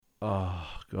Oh,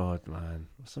 God, man.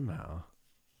 What's the matter?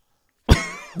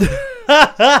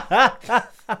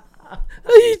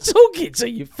 Who are you talking to,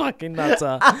 you fucking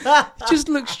nutter? He just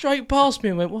looked straight past me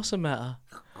and went, what's the matter?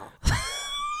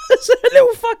 There's a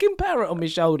little fucking parrot on my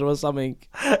shoulder or something.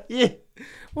 Yeah.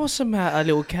 What's the matter,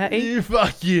 little catty? You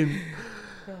fucking...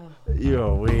 You're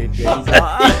a weird geezer.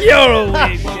 You're a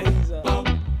weird geezer.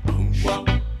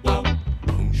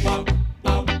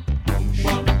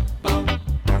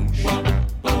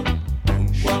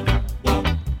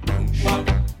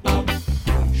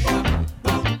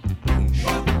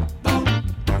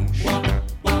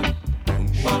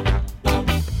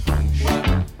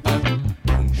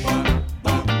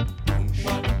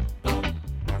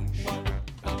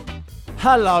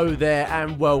 Hello there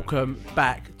and welcome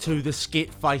back to the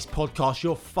Skit Face Podcast,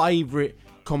 your favourite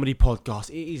comedy podcast.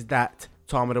 It is that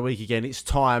time of the week again. It's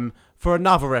time for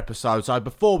another episode. So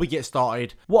before we get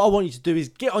started, what I want you to do is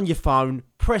get on your phone,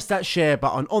 press that share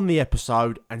button on the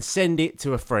episode and send it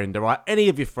to a friend, alright? Any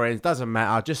of your friends, doesn't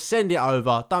matter. Just send it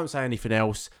over, don't say anything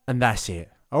else, and that's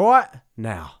it. Alright?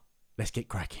 Now, let's get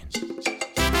cracking.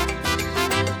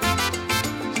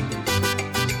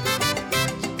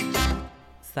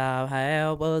 So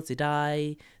how was it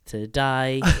day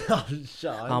today?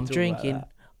 I'm drinking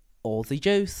Aussie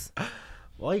juice.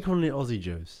 Why are you calling it Aussie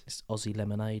juice? It's Aussie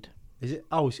lemonade. Is it?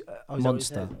 Oh, is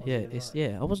Monster. that what it is?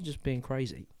 Yeah. I wasn't just being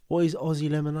crazy. What is Aussie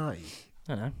lemonade?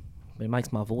 I don't know. It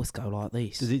makes my voice go like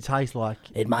this. Does it taste like...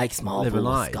 It makes my lemonade?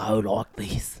 voice go like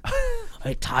this.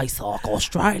 It tastes like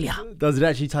Australia. Does it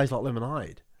actually taste like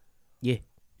lemonade? Yeah.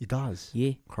 It does?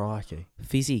 Yeah. Crikey.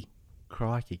 Fizzy.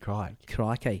 Crikey. Crikey.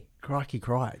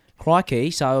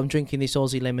 Crikey. So I'm drinking this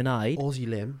Aussie lemonade. Aussie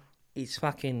lem. It's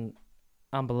fucking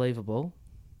unbelievable.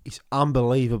 It's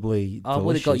unbelievably I delicious.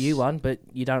 would have got you one, but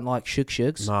you don't like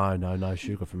shugs. No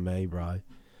sugar from me, bro.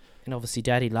 And obviously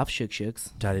Daddy loves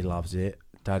shugs. Daddy loves it.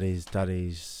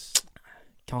 Daddy's...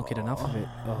 Can't get enough of it.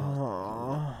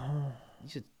 Oh. You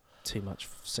said too much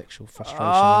sexual frustration in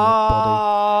your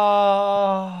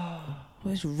body.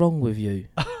 What is wrong with you?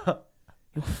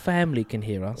 Your family can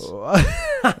hear us.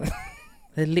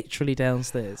 They're literally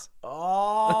downstairs. Do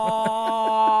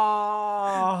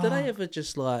they ever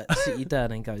just like sit you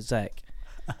down and go, Zach,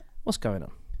 what's going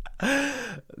on?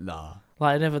 Nah.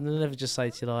 Like they never just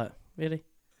say to you like, really?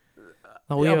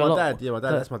 Oh, Yeah, my dad.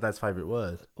 That's my dad's favourite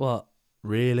word. What?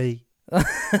 Really?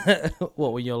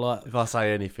 What, when you're like, If I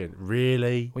say anything,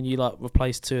 really? when you like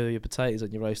replace two of your potatoes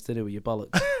on your roast dinner with your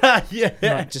bollocks? Yeah.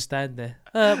 Like, just stand there.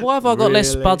 Why have I got less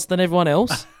Really? spuds than everyone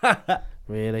else?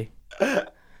 Really?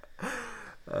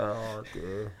 Oh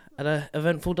dear. Had an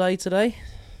eventful day today.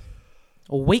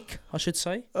 Or week, I should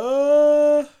say.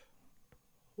 What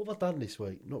have I done this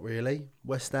week? Not really.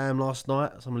 West Ham last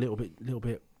night. So I'm a little bit.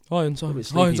 Irons.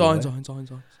 Irons, a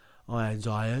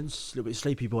little bit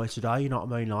sleepy boy today. You know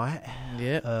what I mean, like.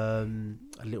 Yeah. A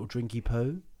little drinky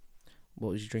poo. What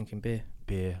was you drinking? Beer,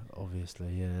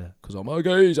 obviously. Yeah. Because I'm a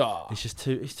geezer.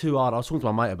 It's too hard. I was talking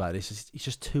to my mate about this. It's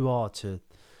just too hard to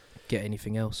Get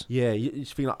anything else? Yeah, you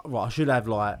just think like, right, I should have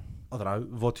like, I don't know,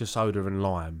 vodka soda and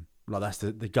lime. Like that's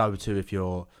the go-to if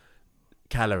you're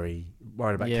worried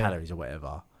about calories or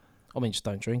whatever. I mean, just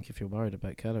don't drink if you're worried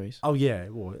about calories. Oh yeah,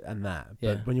 well, and that. But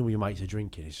Yeah. when all your mates are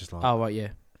drinking, it's just like, Oh, right,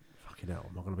 yeah. fucking hell,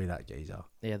 I'm not going to be that geezer.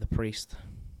 Yeah, the priest.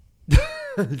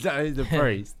 That is the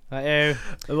priest. Uh-oh. Am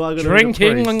I gonna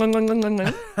Drinking. be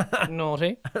the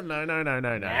Naughty. priest?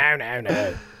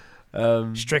 No.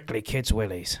 No. Strictly kids'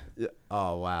 willies.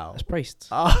 Oh, wow. That's priests.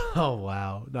 Oh,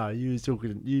 wow. No, you was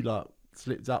talking, you like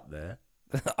slipped up there.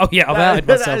 Oh, yeah, I've outed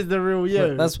myself. That is the real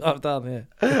you. That's what I've done,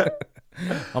 yeah.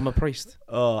 I'm a priest.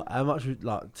 Oh, how much would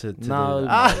like to No, do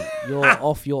that? mate, you're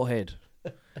off your head.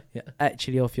 You're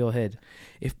actually off your head.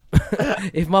 If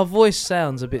if my voice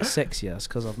sounds a bit sexier, it's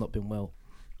because I've not been well.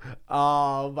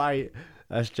 Oh, mate.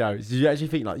 That's jokes. Did you actually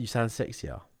think like you sound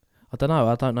sexier? I don't know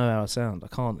how I sound. I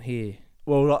can't hear.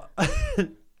 Well, like,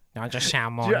 I just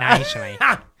sound more nasally.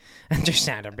 I just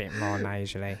sound a bit more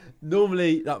nasally.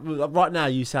 normally, like right now,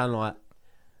 you sound like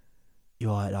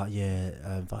you're like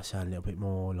if I sound a little bit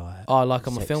more like Oh, like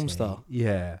I'm a sexy. film star.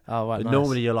 Yeah. Oh, right, But nice.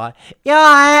 normally you're like, you're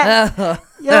right,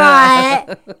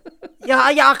 yeah,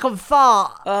 I can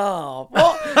fart. Oh,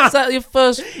 what? Is that your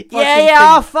first fucking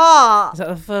I thing? fart. Is that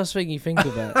the first thing you think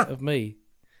about of me?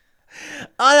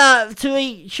 I like to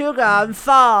eat sugar and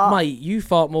fart. Mate, you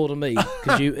fart more than me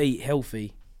because you eat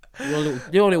healthy.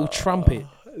 You're a little trumpet.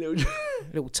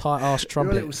 Little tight ass You're a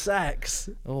trumpet. little sax.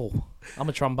 Oh, I'm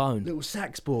a trombone. Little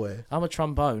sax boy. I'm a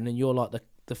trombone, and you're like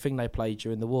the thing they played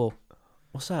during the war.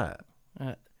 What's that?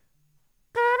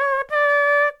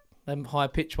 Them high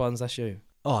pitched ones, that's you.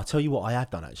 Oh, I'll tell you what I have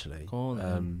done actually. Go on,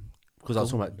 then. because I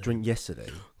was talking about drink yesterday.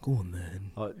 Go on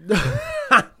then.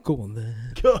 I, Go on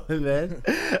then. Go on then.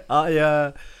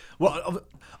 I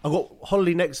got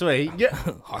holiday next week. Yeah,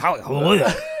 I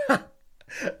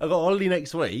got holiday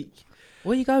next week.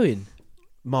 Where are you going?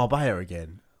 Marbella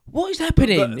again. What is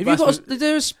happening? But Have you that's got? Is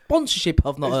there a sponsorship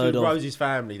I've not It's heard with of? Rosie's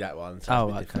family, that one. So Oh,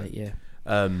 it's a bit okay, different.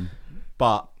 yeah.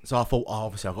 But so I thought,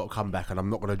 obviously I've got to come back and I'm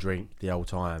not going to drink the whole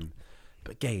time.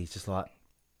 But gee, it's just like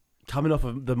coming off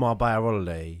of the Marbella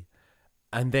holiday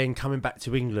and then coming back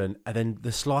to England and then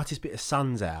the slightest bit of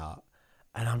sun's out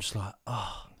and I'm just like,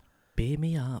 oh, Beer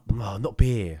me up. no, not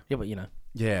beer. Yeah, but you know.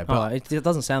 Yeah, but It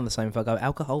doesn't sound the same if I go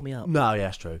alcohol me up. no, yeah,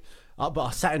 that's true. But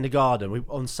I sat in the garden.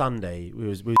 On Sunday, we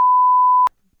was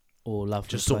Or lovely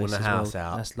Just place sorting the as house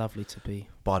well. out. That's lovely to be.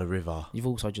 by the river. You've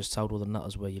also just told all the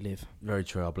nutters where you live. Very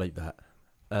true. I believe that.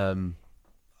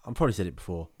 I've probably said it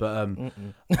before, but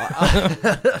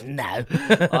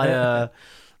No.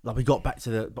 like we got back to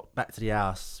the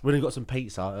house. We only got some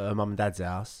pizza at her mum and dad's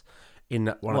house. In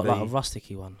one What, of the, like a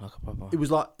rusticy one, like a proper. it was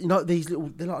like, you know,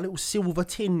 they're like little silver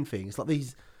tin things, like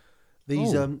these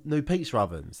Oh. new pizza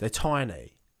ovens. They're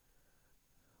tiny.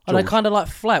 Are they George. kind of like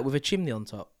flat with a chimney on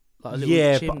top? Like a little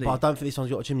Yeah, chimney. but I don't think this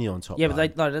one's got a chimney on top. Yeah,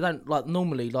 but though. they don't like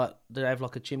normally like they have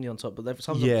like a chimney on top, but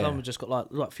some Yeah. have just got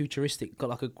like futuristic, got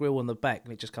like a grill on the back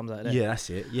and it just comes out of there. Yeah, that's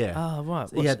it. Yeah, Ah, right.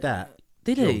 he had that.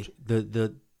 Did he?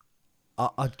 George,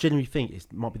 I genuinely think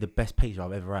it might be the best pizza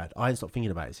I've ever had. I ain't stopped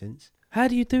thinking about it since. How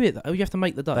do you do it? Oh, you have to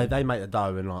make the dough. They make the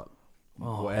dough and like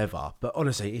Oh. whatever. But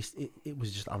honestly, it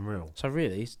was just unreal. So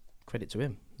really, it's credit to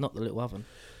him, not the little oven.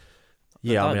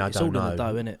 Yeah, I mean, I it's don't all know. in the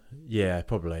dough, innit? Yeah,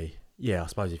 probably. Yeah, I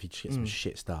suppose if you just get some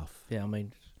shit stuff. Yeah, I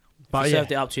mean, But if you yeah,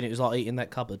 served it up to you and it was like eating that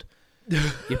cupboard.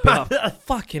 You'd be like,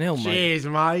 fucking hell, mate. cheers,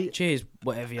 mate. Cheers,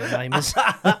 whatever your name is.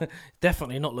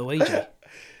 Definitely not Luigi.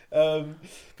 But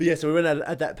yeah, so we went and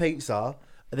had that pizza,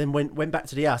 and then went back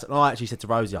to the house. And I actually said to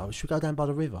Rosie, "Oh, should we go down by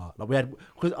the river?" Like we had.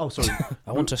 Oh, sorry.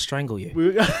 I want to strangle you.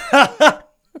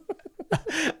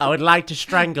 I would like to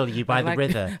strangle you by the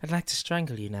river. I'd like to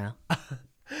strangle you now.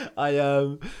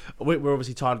 We're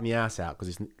obviously tidying the house out because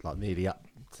it's like nearly up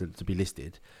to be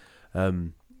listed.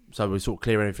 So we sort of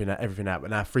clear everything out, but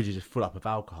now our fridge is just full up of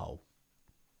alcohol.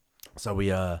 So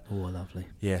we Oh, lovely.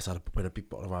 yeah, so I put a big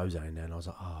bottle of rosé in there, and I was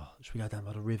like, "Oh, should we go down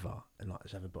by the river and like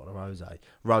just have a bottle of rosé?"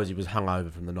 Rosie was hungover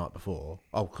from the night before.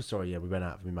 Oh, sorry, yeah, we went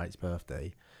out for my mate's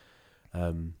birthday.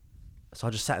 So I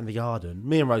just sat in the garden.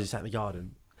 Me and Rosie sat in the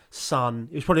garden. Sun.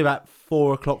 It was probably about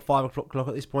 4 o'clock, 5 o'clock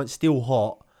at this point. Still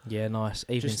hot. Yeah, nice.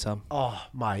 Evening sun. Oh,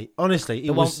 mate. Honestly,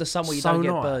 The sun where you so don't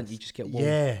get nice. burnt, you just get warm.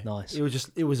 Yeah, Nice.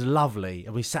 It was lovely,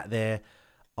 and we sat there.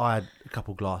 I had a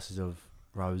couple glasses of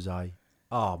rosé.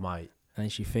 Oh, mate. And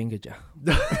she fingered you.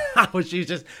 Well, she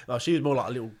was more like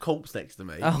a little corpse next to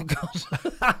me, Oh,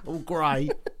 God. all grey,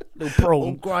 Little all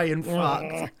prawn. grey and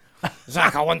fucked.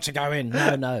 Zach, I want to go in.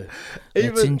 No. Let's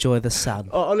Even- enjoy the sun.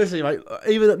 Oh, honestly, mate,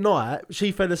 even at night,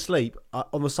 she fell asleep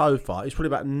on the sofa. It was probably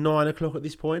about 9 o'clock at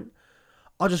this point.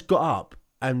 I just got up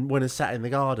and went and sat in the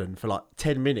garden for like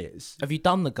 10 minutes. Have you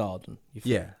done the garden?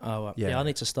 Yeah. Oh, right. Yeah. Yeah, I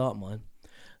need to start mine.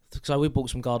 So we bought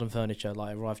some garden furniture,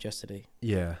 like, arrived yesterday.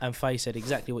 Yeah. And Faye said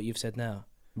exactly what you've said now.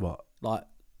 What? Like,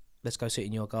 let's go sit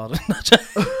in your garden.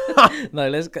 No,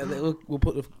 let's go. We'll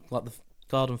put the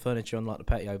garden furniture on like the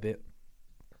patio bit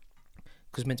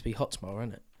because it's meant to be hot tomorrow,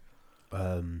 isn't it?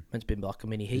 Meant to be like a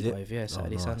mini heat wave, yeah,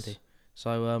 Saturday, nice. Sunday.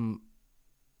 So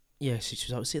yeah, she was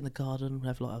like, sit in the garden,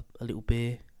 have like a little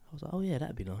beer. I was like, oh yeah,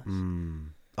 that'd be nice.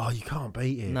 Oh, you can't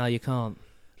beat it. No, you can't.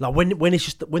 Like when it's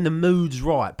just when the mood's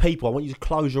right, people. I want you to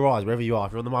close your eyes wherever you are.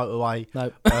 If you're on the motorway,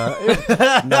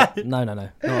 No,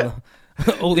 no.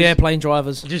 All the airplane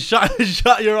drivers. just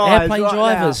shut your eyes. Airplane right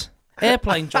drivers.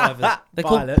 Airplane drivers. They're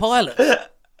called Pilots.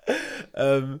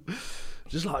 pilots.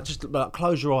 Just like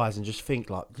close your eyes and just think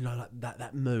like, you know, like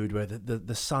that mood where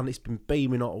the sun, it's been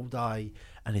beaming all day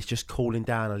and it's just cooling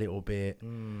down a little bit.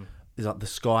 It's like the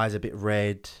sky's a bit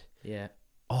red. Yeah.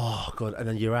 Oh god! And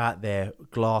then you're out there,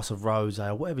 glass of rosé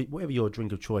or whatever your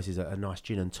drink of choice is, a nice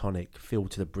gin and tonic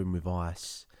filled to the brim with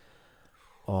ice.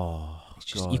 Oh, It's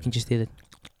just, God. you can just hear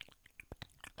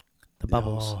the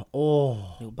bubbles.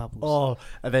 Oh, Little bubbles. oh,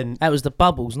 and then That was the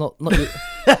bubbles, not your,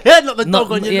 not the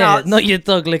dog on your nuts. not your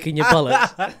dog licking your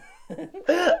bollocks.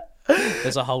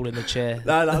 There's a hole in the chair.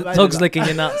 No, mate, Dog's like- licking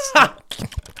your nuts.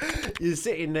 You're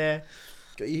sitting there,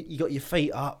 you got your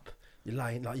feet up, you're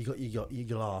laying like you got your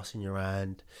glass in your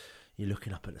hand, you're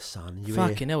looking up at the sun. You hear,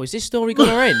 Fucking hell, is this story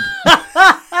gonna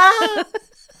end?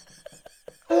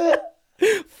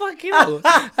 Fucking hell.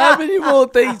 How many more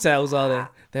details are there?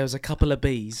 there was a couple of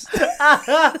bees.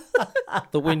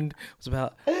 The wind was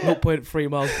about 0.3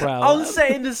 miles per hour. I'm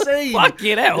setting the scene.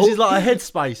 Fucking hell. This is like a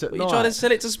headspace at What, night. you trying to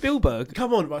sell it to Spielberg?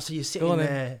 Come on, right, so you're sitting on then.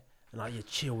 there and like you're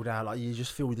chilled out, like you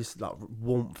just feel this like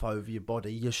warmth over your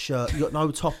body. Your shirt, you got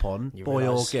no top on, You boy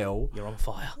realise or girl. You're on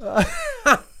fire.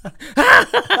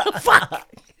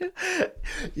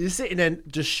 You're sitting there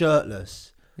just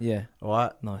shirtless, Yeah, all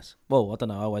right? nice. Well, I don't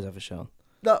know. I always have a shirt on.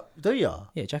 No, do you?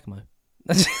 Yeah, Giacomo.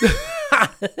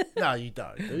 No, you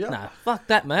don't. Do you? Nah, fuck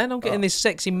that, man. I'm getting this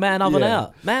sexy man oven Yeah.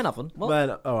 out. Man oven? What? Man,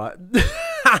 all right.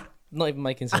 Not even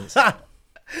making sense.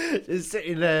 Just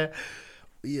sitting there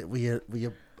with your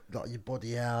like your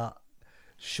body out,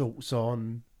 shorts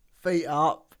on, feet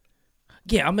up.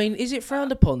 Yeah, I mean, is it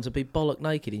frowned upon to be bollock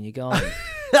naked in your garden?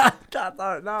 I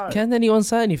don't know. Can anyone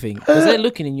say anything? Because they're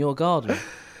looking in your garden.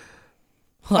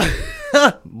 Like,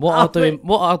 what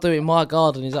I do in my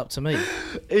garden is up to me.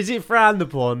 Is it frowned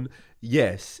upon?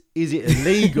 Yes. Is it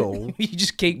illegal? You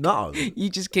just keep No. You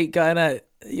just keep going out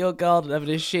your garden having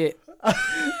a shit.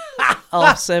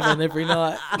 7:30 every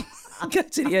night. Go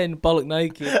to the end, bollock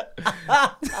naked.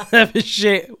 Have a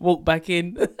shit, walk back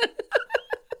in.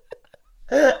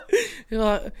 You're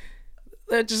like,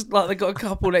 they're just like, they got a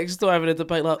couple next door having a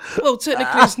debate like, well,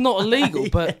 technically it's not illegal,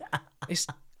 but it's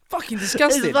fucking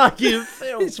disgusting. It's fucking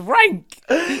filth. It's rank.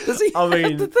 Does he I mean,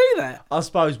 have to do that? I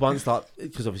suppose once, like,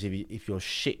 because obviously if you're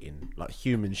shitting, like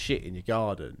human shit in your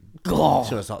garden, Oh. it's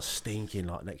going to start stinking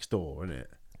like next door, isn't it?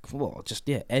 Well, just,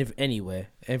 yeah, everywhere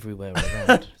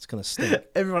around. It's going to stink.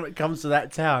 Everyone that comes to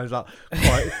that town is like,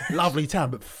 quite lovely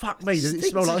town, but fuck me, does it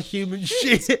smell like human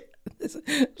shit?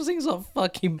 It seems like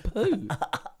fucking poo.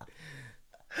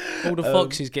 All the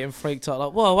foxes getting freaked out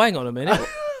like, whoa, hang on a minute.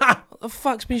 What the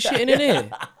fuck's been shitting in here?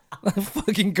 The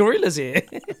fucking gorilla's here.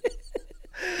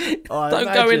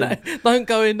 Don't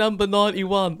go in number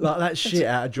 91. Like that shit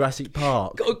out of Jurassic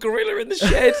Park. Got a gorilla in the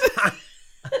shed.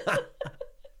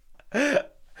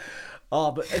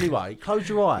 Oh, but anyway, close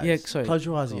your eyes. Yeah, sorry. Close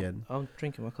your eyes Go on. again. I'm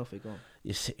drinking my coffee, go on.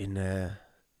 You're sitting there,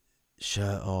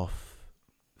 shirt off,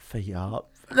 feet up.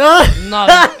 No.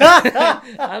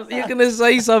 You're going to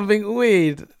say something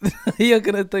weird. You're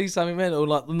going to do something mental,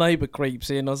 like the neighbour creeps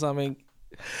in or something.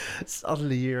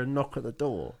 Suddenly you hear a knock at the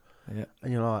door. Yeah.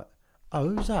 And you're like, oh,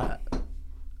 who's that?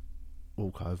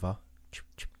 Walk over.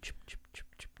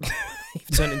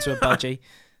 You've turned into a budgie.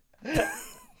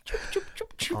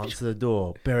 Answer the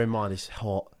door. Bear in mind it's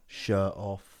hot, shirt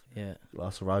off, Yeah,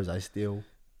 glass of rosé still.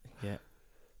 yeah.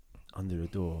 Under the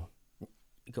door.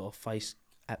 You got a face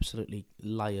absolutely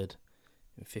layered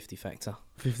in 50 factor.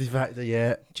 50 factor,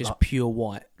 yeah. Just pure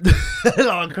white.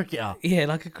 Like a cricketer. Yeah,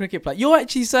 like a cricket player. You're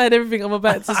actually saying everything I'm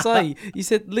about to say. You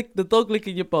said lick the dog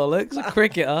licking your bollocks, a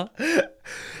cricketer.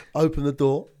 Open the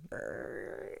door.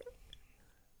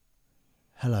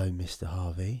 Hello, Mr.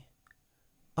 Harvey.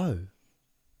 Oh,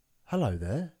 hello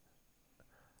there.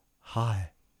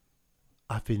 Hi.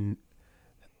 I've been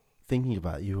thinking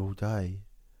about you all day.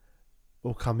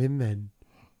 Well, come in then.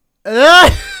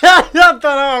 I don't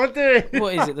know what I'm doing.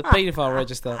 What is it, the paedophile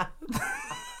register?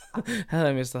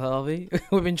 Hello, Mr. Harvey.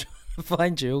 We've been trying to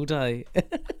find you all day.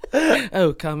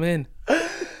 Oh, come in.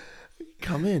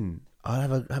 Come in. I'll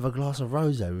have a glass of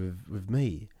rosé with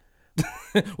me.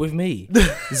 With me,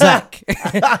 Zach.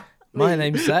 My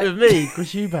name's Zach. With me,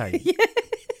 Chris Eubank. Yeah.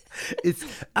 It's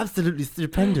absolutely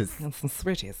stupendous. I'm from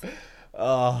Thrittis.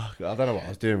 Oh, God, I don't know what I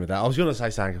was doing with that. I was going to say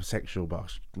something sexual, but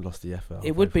I lost the effort.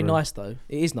 It would be nice, though.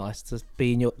 It is nice to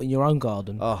be in your own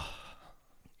garden. Oh.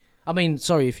 I mean,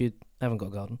 sorry if you haven't got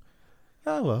a garden.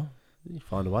 Oh, well, you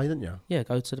find a way, didn't you? Yeah,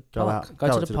 go to the Go park. out.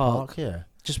 Go to the park. Yeah.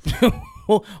 Just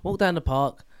walk down the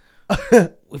park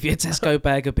with your Tesco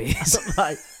bag of beers.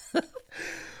 Like,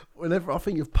 whenever I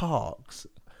think of parks,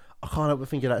 I can't help but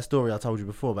think of that story I told you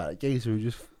before about that geezer who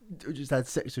just had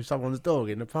sex with someone's dog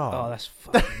in the park. Oh, that's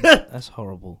that's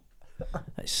horrible.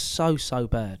 That's so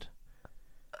bad.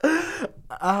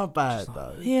 How bad,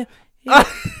 though? Yeah. Oh,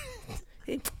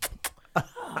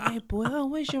 hey, boy. Oh,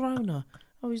 where's your owner?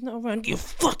 Oh, he's not around. You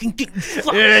fucking get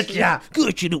fucked. Yeah.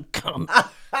 Good, you little cunt.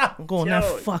 Go on now,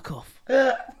 fuck off.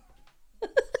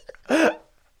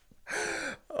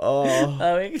 Oh.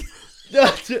 I mean,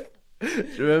 Do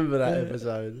you remember that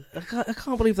episode? I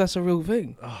can't believe that's a real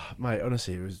thing. Oh, mate,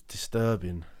 honestly, it was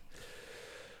disturbing.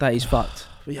 That is fucked.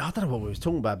 But yeah, I don't know what we was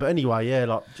talking about. But anyway, yeah,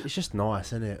 like, it's just nice,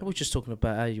 isn't it? We're just talking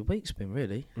about how your week's been,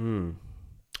 really.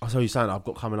 I saw you saying I've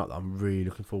got coming up that I'm really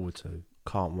looking forward to.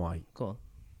 Can't wait. Go on.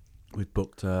 We've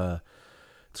booked to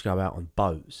go out on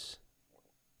boats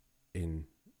in...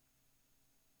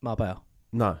 Marbella.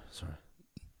 No, sorry.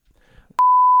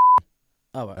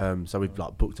 Oh, right. So we've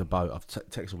like booked a boat. I've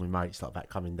texted all my mates like about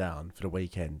coming down for the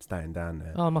weekend, staying down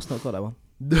there. Oh, I must not have got that one.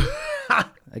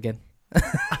 Again.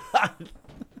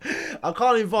 I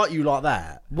can't invite you like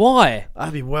that. Why?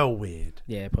 That'd be well weird.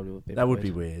 Yeah, it probably would be. That would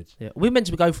be weird. Yeah, we're meant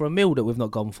to go for a meal that we've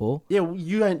not gone for. Yeah, well,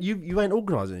 you ain't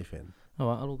organised anything. All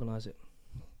right, I'll organise it.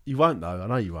 You won't though. I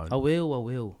know you won't. I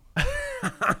will.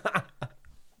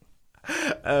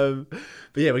 But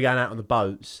yeah, we're going out on the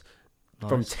boats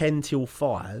from Nice. 10 till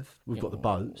 5. We've got the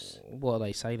boats. What are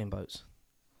they, sailing boats?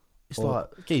 It's Or-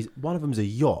 like, geez, one of them's a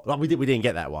yacht. Like we didn't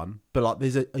get that one, but like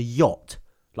there's a yacht,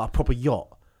 like a proper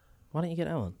yacht. Why don't you get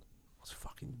that one? It's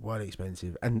fucking well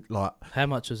expensive, and like How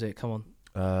much was it? Come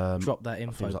on, drop that I think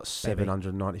info. it was like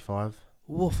 795.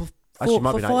 Whoa, for Actually, it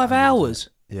might for be 5 800, hours.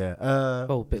 Yeah.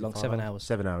 Oh, a bit long, 7 hours.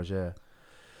 7 hours, yeah.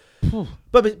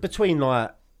 But between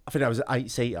like, I think that was an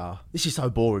 8-seater. This is so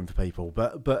boring for people,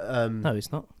 but No,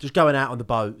 it's not. just going out on the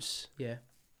boats. Yeah.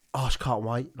 Oh, I just can't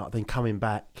wait. Like then coming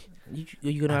back. Are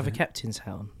you going to have a captain's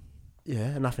hat on? Yeah,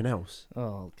 and nothing else.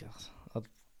 Oh god.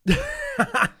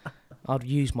 I'd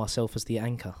use myself as the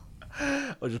anchor.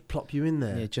 I'll just plop you in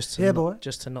there. Yeah, just to Yeah, not, boy.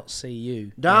 just to not see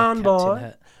you. Down, in a captain boy.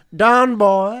 hat. Done,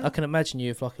 boy. I can imagine you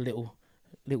with like a little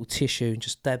tissue and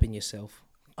just dabbing yourself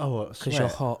Oh, because you're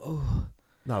hot. Oh.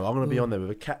 No, I'm going to be on there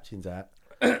with a captain's hat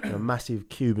and a massive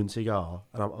Cuban cigar,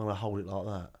 and I'm going to hold it like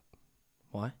that.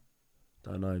 Why?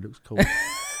 Don't know, it looks cool.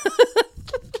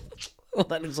 Oh,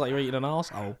 that looks like you're eating an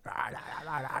arsehole.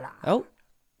 Oh,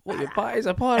 what, your is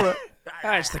a pirate?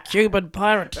 Ah, it's the Cuban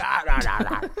pirate.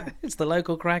 It's the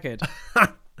local crackhead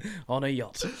on a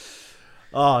yacht.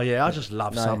 Oh, yeah, I just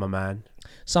love summer, man.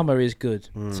 Summer is good.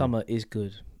 Summer is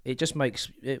good. It just makes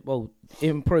it, well, it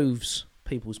improves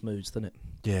people's moods, doesn't it?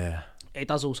 Yeah. It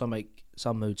does also make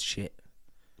some moods shit.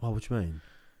 What would you mean?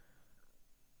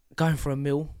 Going for a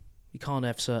meal, you can't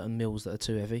have certain meals that are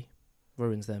too heavy.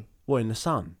 Ruins them. What, in the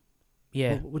sun?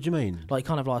 Yeah. What do you mean? Like you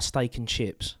can't have like steak and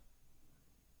chips.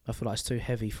 I feel like it's too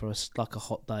heavy for like a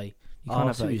hot day. You can't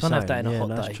have that. You can't have that in a hot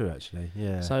day. That's true, actually.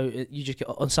 Yeah. So you just get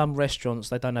on some restaurants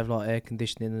they don't have like air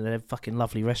conditioning and they're fucking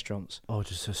lovely restaurants. Oh,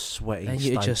 just a sweaty And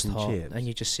steak you're just and hot, chips. and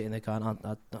you're just sitting there going, I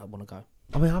want to go.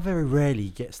 I mean, I very rarely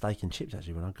get steak and chips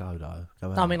actually when I go though.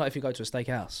 Go out. No, I mean like if you go to a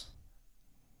steakhouse,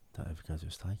 Don't ever go to a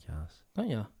steakhouse. don't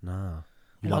you? No.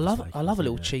 Well, I love a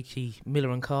little cheeky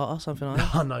Miller and Carter, something like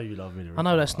that. I know you love Miller. I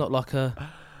know that's not like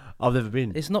a. I've never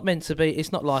been. It's not meant to be.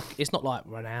 It's not like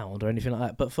renowned or anything like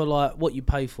that. But for like what you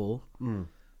pay for,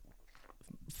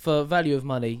 for value of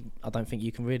money, I don't think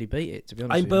you can really beat it. To be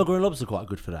honest, Ain't with you. Burger and Lobster quite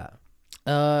good for that?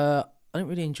 I didn't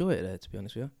really enjoy it there. To be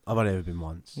honest with you. I've only ever been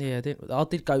once. Yeah, I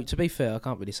did go. To be fair, I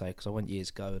can't really say because I went years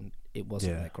ago and it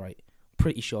wasn't that great.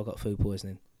 Pretty sure I got food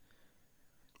poisoning.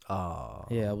 Oh.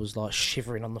 Yeah, I was like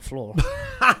shivering on the floor.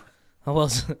 I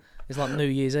was. It's like New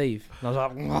Year's Eve. And I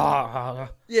was like,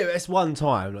 Yeah, it's one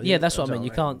time. Like, yeah, that's what I mean.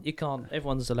 You can't.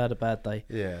 Everyone's allowed a bad day.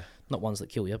 Yeah. Not ones that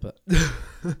kill you, but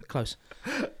close.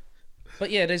 But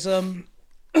yeah, there's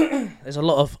there's a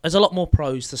lot more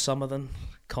pros to summer than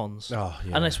cons. Oh,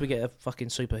 yeah. Unless we get a fucking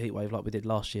super heat wave like we did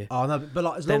last year. Oh no, but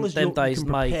like as Them- long as them you days, can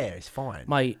prepare, it's fine.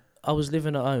 Mate, I was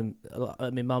living at home,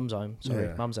 at my mum's home. Sorry,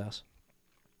 Yeah. mum's house.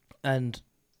 And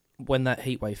when that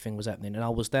heat wave thing was happening, and I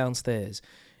was downstairs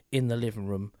in the living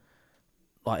room,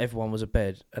 like everyone was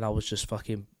abed, and I was just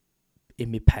fucking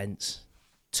in my pants.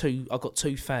 I got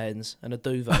 2 fans and a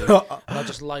duvet, and I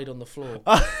just laid on the floor.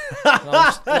 And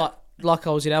I was like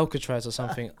I was in Alcatraz or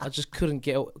something. I just couldn't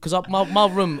get out because my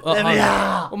room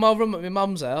at home, my room at my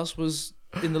mum's house was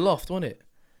in the loft, wasn't it?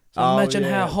 So imagine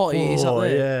how hot it is up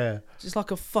there. Yeah. It's just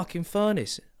like a fucking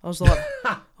furnace. I was like,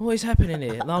 what is happening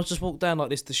here? And I was just walked down like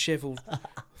this dishevelled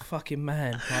fucking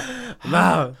man. Like,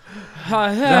 No.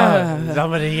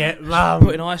 Somebody get mum.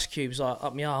 putting ice cubes like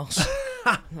up my arse.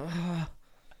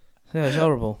 Yeah, it's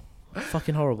horrible.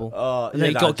 Fucking horrible. And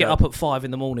then you got to get up at 5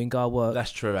 in the morning, go to work.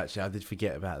 That's true, actually. I did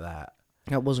forget about that.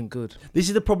 That wasn't good. This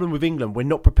is the problem with England. We're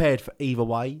not prepared for either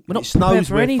way. We're not If it snows, prepared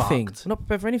for we're anything. fucked. We're not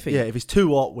prepared for anything. Yeah, if it's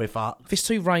too hot, we're fucked. If it's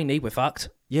too rainy, we're fucked.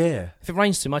 Yeah. If it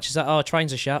rains too much, it's like,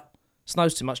 trains are shut.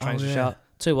 Snows too much, trains are shut.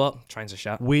 Too hot, trains are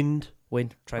shut. Wind.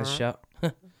 Trains are shut.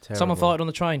 Terrible. Someone farted on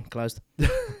the train, closed.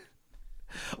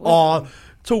 Oh,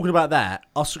 talking about that,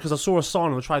 because I saw a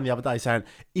sign on the train the other day saying,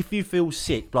 if you feel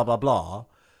sick, blah, blah, blah,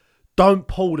 don't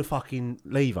pull the fucking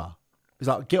lever. It's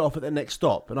like, get off at the next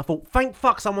stop. And I thought, thank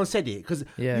fuck someone said it, because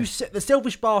you set the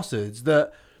selfish bastards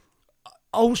that,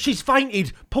 oh, she's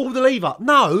fainted, pull the lever.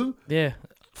 No. Yeah.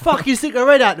 Fucking stick her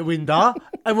head out the window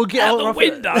and we'll get Out off the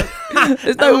window?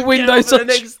 There's no window. at the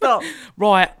next stop.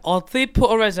 Right, I did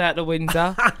put her head out the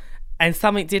window and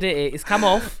something did it. It's come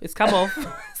off.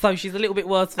 So she's a little bit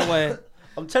worse for wear.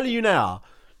 I'm telling you now,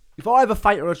 If I ever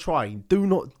faint on a train, do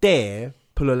not dare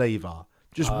pull a lever.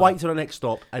 Just wait till the next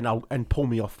stop and pull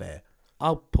me off there.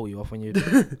 I'll pull you off when you.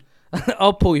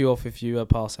 I'll pull you off if you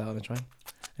pass out on the train.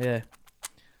 Yeah,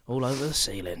 all over the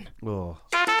ceiling. Oh,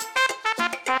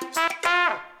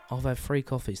 I've had 3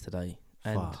 coffees today,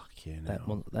 and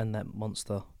that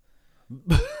monster,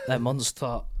 that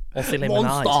monster Aussie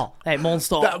lemonade, that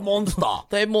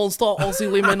monster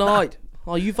Aussie lemonade.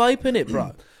 Are you vaping it,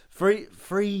 bro?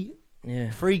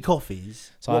 Three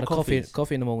coffees. So I had a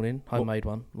coffee in the morning, homemade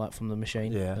one, like from the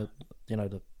machine. Yeah.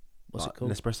 What's it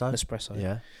called? Nespresso.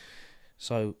 Yeah.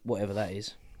 So whatever that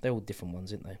is, they're all different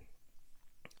ones, aren't they?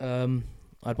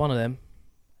 I had one of them.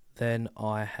 Then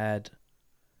I had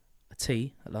a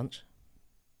tea at lunch.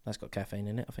 That's got caffeine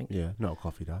in it, I think. Yeah, not a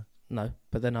coffee though. No,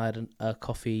 but then I had a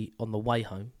coffee on the way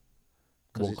home.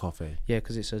 What coffee? Yeah,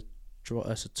 because it's a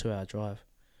 2-hour drive.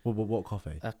 What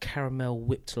coffee? A caramel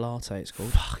whipped latte, it's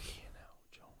called. Fucking hell,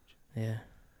 George. Yeah.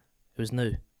 It was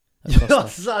new. You're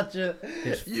such a...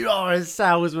 You are a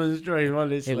salesman's dream,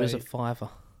 honestly. It was a £5.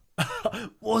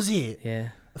 Was it? Yeah.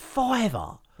 A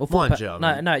 £5? Well, Mind you, no,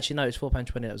 actually, no, it's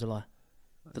 £4.20. That was a lie.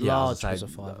 The large was a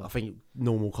 £5. I think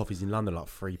normal coffees in London are like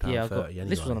 £3.30 anyway.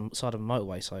 This was on the side of a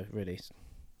motorway, so really,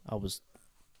 I was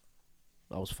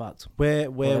fucked. Where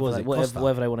was it?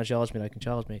 Whatever they want to charge me, they can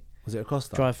charge me. Was it a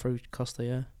Costa? Drive through Costa,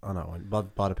 yeah. I know,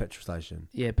 by the petrol station.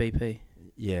 Yeah, BP.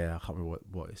 Yeah, I can't remember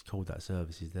what it's called. That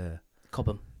service is there.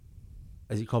 Cobham.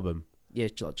 Is it Cobham? Yeah,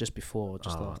 just before or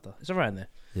just after. It's around there.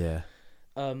 Yeah.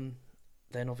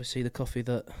 Then obviously the coffee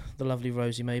that the lovely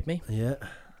Rosie made me. Yeah.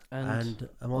 And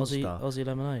a Monster. Aussie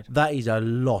lemonade. That is a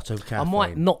lot of caffeine. I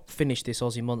might not finish this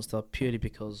Aussie Monster purely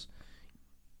because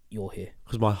you're here.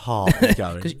 Because my heart is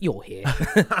going. Because you're here.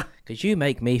 Because you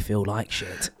make me feel like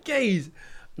shit. Geez.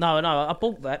 No, I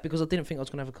bought that because I didn't think I was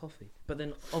going to have a coffee. But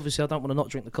then, obviously, I don't want to not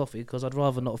drink the coffee because I'd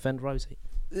rather not offend Rosie.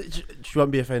 She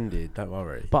won't be offended, don't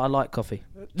worry. But I like coffee.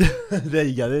 There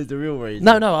you go, there's the real reason.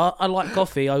 No, I like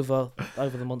coffee over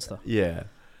the Monster. Yeah.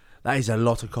 That is a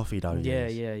lot of coffee, though. Yeah,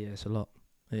 it's a lot.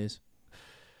 It is.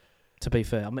 To be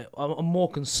fair, I mean, I'm more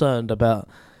concerned about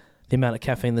the amount of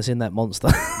caffeine that's in that Monster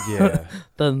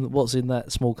than what's in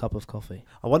that small cup of coffee.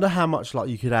 I wonder how much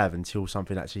you could have until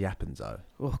something actually happens, though.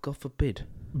 Oh, God forbid.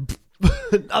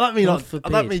 I don't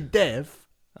mean death.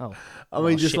 Oh, I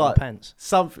mean just like pants.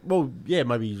 Something. Well, yeah,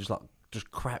 maybe you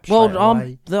just crap. Straight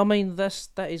away. I mean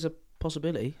that is a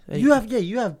possibility. You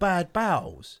have bad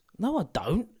bowels. No, I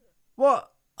don't.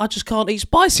 What? I just can't eat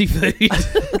spicy food.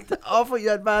 I thought you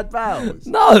had bad bowels.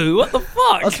 No, what the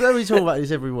fuck? I swear we talk about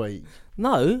this every week.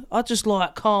 No, I just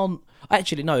can't.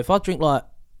 Actually, no. If I drink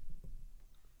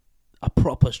a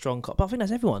proper strong coffee, but I think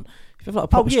that's everyone. If you have a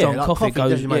proper strong coffee,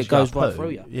 it goes right through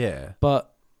you. Yeah.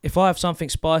 But if I have something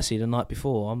spicy the night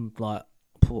before, I'm like,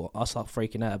 I start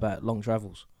freaking out about long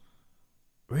travels.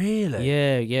 Really?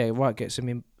 Yeah. Right, gets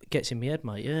in my head,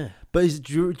 mate. Yeah. But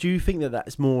do you think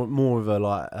that's more of a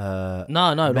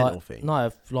mental thing?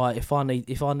 No, if I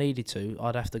needed to,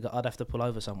 I'd have to pull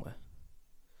over somewhere.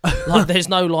 There's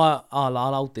no I'll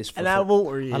hold this for. And how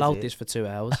watery is it? I'll hold this for 2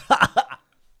 hours.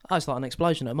 It's like an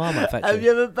explosion at a Marmite factory. Have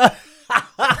you ever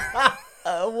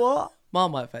what?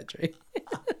 Marmite factory.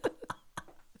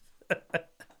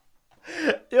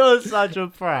 You're such a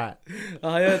prat.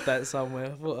 I heard that somewhere. I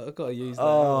thought I've got to use that.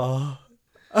 Oh.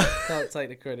 Can't take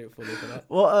the credit fully for that.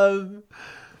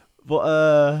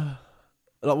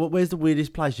 Where's the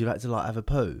weirdest place you've had to have a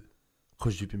poo?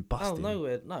 Because you've been busted. Oh,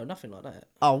 nowhere. No, nothing like that.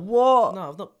 Oh, what?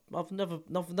 No, I've not.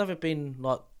 I've never been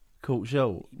caught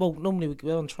short. Well, normally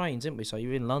we're on trains, isn't we? So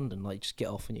you're in London, you just get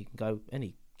off and you can go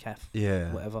any cafe,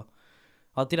 whatever.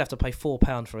 I did have to pay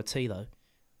 £4 for a tea though,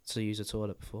 to use a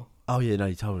toilet before. Oh yeah, no,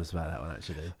 you told us about that one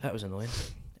actually. That was annoying.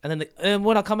 And then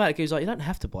when I come out, he was like, "You don't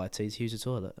have to buy a tea to use a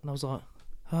toilet," and I was like,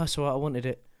 "Oh, that's all right. I wanted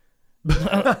it."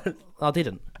 I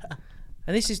didn't.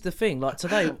 And this is the thing.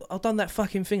 Today, I've done that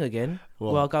fucking thing again,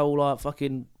 where I go all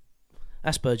fucking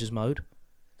Asperger's mode.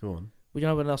 Go on.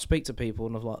 Well, when I speak to people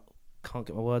and I'm can't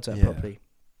get my words out properly.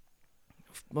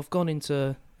 I've gone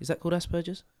into. Is that called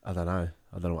Asperger's? I don't know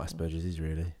what Asperger's is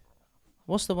really.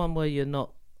 What's the one where you're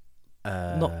not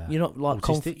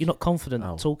autistic? You're not confident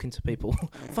talking to people.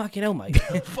 Fucking hell, mate.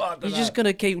 You're just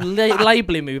gonna keep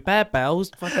labelling me with bad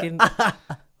bowels. Fucking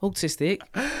autistic.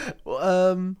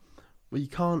 Well, you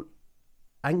can't.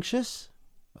 Anxious?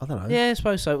 I don't know. Yeah, I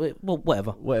suppose so. Well,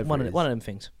 whatever. One of them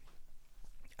things.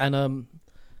 And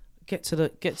get to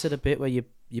the bit where you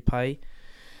pay.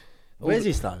 Where's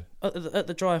this though? At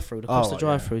the drive-through, across the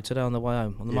drive-through today on the way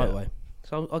home on the motorway.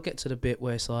 So I'll get to the bit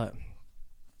where it's like,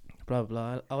 blah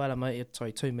blah. Oh, hello mate.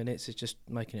 Sorry, 2 minutes. It's just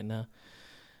making it now.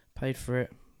 Paid for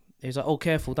it. he was like, "Oh,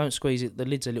 careful, don't squeeze it. The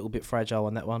lid's a little bit fragile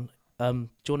on that one. Do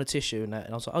you want a tissue and that?"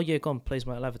 And I was like, "Oh yeah, go on, please,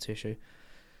 mate. I'll have a tissue."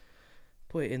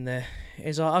 Put it in there.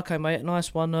 He's like, "Okay, mate,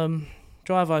 nice one.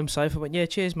 Drive home safe." I went, "Yeah,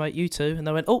 cheers, mate. You too." And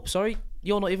they went, "Oh, sorry,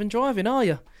 you're not even driving, are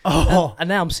you?" Oh. And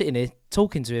now I'm sitting here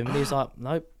talking to him, and he's like,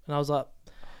 "Nope." And I was like,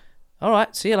 "All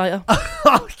right, see you later."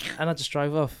 And I just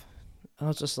drove off. And I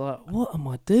was just like, "What am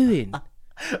I doing?"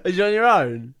 Are you on your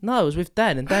own? No, I was with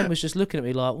Dan, and Dan was just looking at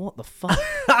me like, "What the fuck?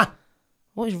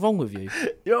 What is wrong with you?"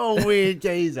 You're a weird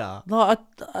geezer. Like,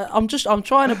 I'm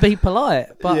trying to be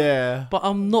polite, but Yeah. but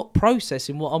I'm not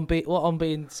processing what I'm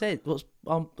being said.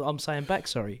 I'm saying back.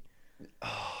 Sorry.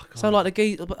 Oh, God. So like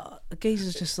the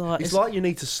geezer's just like It's like you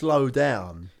need to slow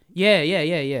down. yeah.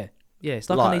 It's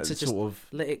like I need to just sort of.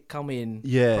 let it come in,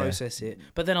 Yeah. process it.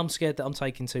 But then I'm scared that I'm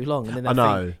taking too long, and then I they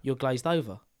know. think you're glazed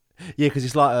over. Yeah, because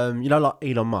it's like like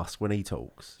Elon Musk when he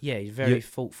talks. Yeah, he's very Yeah.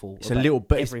 thoughtful. It's a about little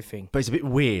bit, everything. but it's a bit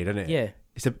weird, isn't it? Yeah,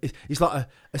 It's like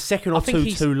a second I or think two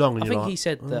he's- too long, and I you're think like, he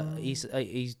said that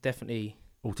he's definitely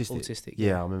autistic. Yeah.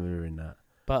 Yeah, I remember hearing that.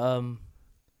 But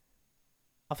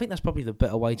I think that's probably the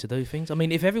better way to do things. I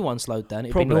mean, if everyone slowed down,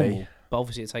 it'd Probably. be normal. But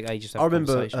obviously, it'd take ages to I have a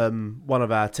remember conversation. one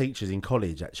of our teachers in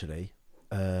college actually.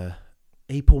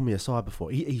 He pulled me aside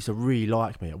before. He used to really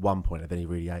like me at one point, and then he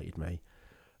really hated me.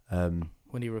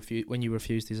 When you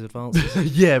refused his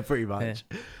advances. Yeah, pretty much.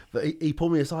 Yeah. But he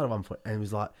pulled me aside at one point and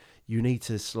was like, "You need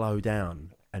to slow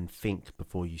down and think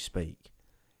before you speak."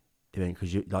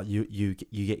 Because you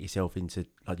get yourself into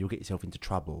you'll get yourself into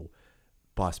trouble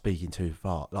by speaking too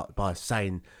far. Like by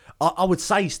saying, I would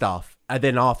say stuff and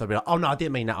then after I'd be like, "Oh no, I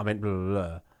didn't mean that. I meant blah blah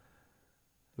blah."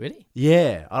 Really?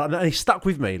 Yeah, and he stuck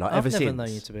with me I've ever never since.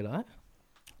 known you to be like that.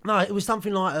 No, it was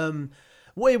something like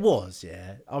what it was.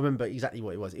 Yeah, I remember exactly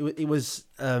what it was. It was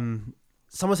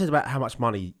someone said about how much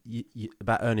money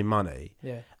about earning money.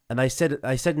 Yeah. And they said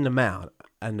an amount,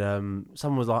 and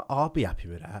someone was like, "Oh, I'll be happy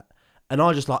with that," and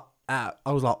I just like I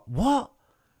was like, "What?"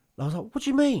 And I was like, "What do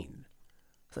you mean?"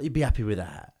 It's like, "You'd be happy with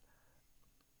that,"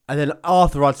 and then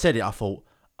after I'd said it, I thought,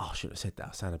 "Oh, I should have said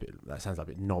that. That sounds a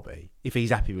bit knobby. If he's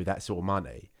happy with that sort of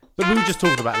money." But we were just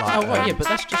talking about like. Oh right, yeah, but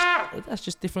that's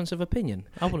just difference of opinion.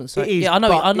 I wouldn't say. It is, yeah, I know.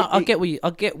 but I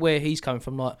get where he's coming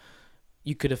from. Like,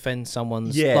 you could offend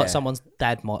someone's. Yeah. Like someone's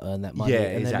dad might earn that money, Yeah,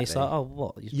 and then it's exactly. like, oh,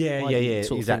 what? Yeah, Why yeah, do you yeah,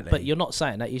 sort of exactly. think- But you're not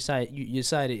saying that. You're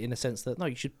saying it in a sense that no,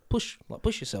 you should push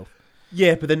yourself.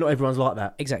 Yeah, but then not everyone's like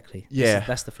that. Exactly. Yeah.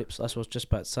 That's the flip side. That's what I was just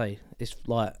about to say. It's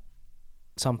like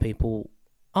some people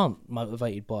aren't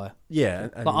motivated by. Yeah,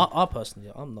 and Like I personally,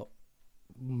 I'm not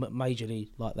majorly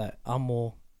like that. I'm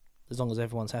more as long as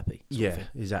everyone's happy. sort of yeah, thing.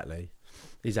 exactly.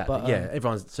 But, yeah,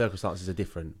 everyone's circumstances are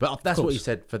different, but that's what course. he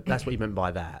said. That's what he meant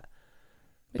by that.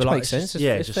 Which makes sense.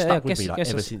 It's just fair. stuck I with me guess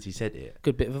ever it's since he said it. a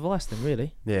good bit of advice then,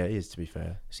 really. Yeah, it is, to be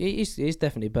fair. So it's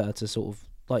definitely better to sort of,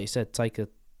 like you said, take a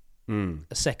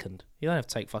second. You don't have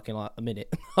to take fucking like a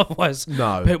minute. Otherwise,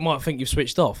 No. people might think you've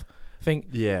switched off. Think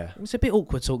Yeah. it's a bit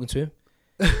awkward talking to him.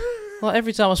 Like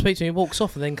every time I speak to him, he walks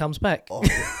off and then comes back.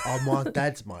 My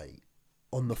dad's mate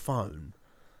on the phone.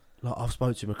 Like I've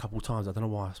spoke to him a couple of times. I don't know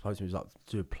why I spoke to him. He was like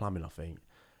doing plumbing, I think.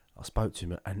 I spoke to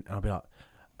him and I'll be like,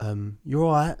 "You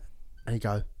all right?" And he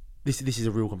go, "This is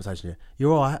a real conversation here.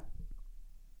 You all right?"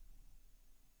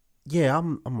 "Yeah,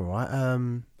 I'm all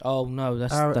right." Oh no,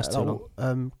 that's too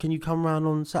long. Can you come round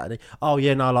on Saturday? "Oh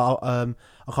yeah, no, like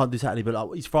I can't do Saturday, but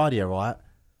like, it's Friday, all right?"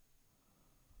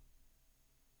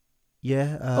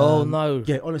 "Yeah." Oh no.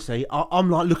 Yeah, honestly, I'm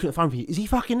like looking at the phone for you. Is he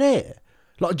fucking there?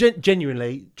 Like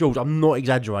genuinely, George, I'm not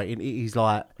exaggerating. He's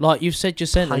like, Like you've said your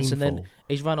sentence and then painful.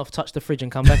 he's run off, touched the fridge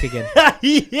and come back again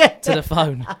yeah. to the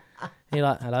phone. You're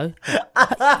like, hello?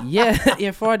 yeah,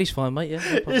 Friday's fine, mate.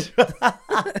 Yeah. No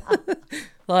problem.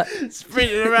 Like,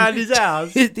 Sprinting around his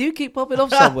house. do you keep popping off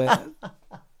somewhere?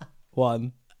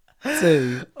 1,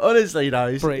 2. Honestly,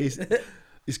 though, Three.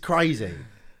 it's crazy.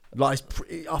 Like,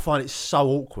 I find it so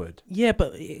awkward. Yeah,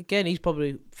 but again, he's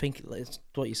probably thinking, it's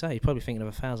what you say, he's probably thinking of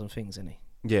 1,000 things, isn't he?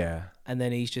 Yeah. And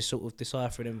then he's just sort of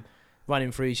deciphering them,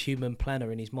 running through his human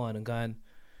planner in his mind and going,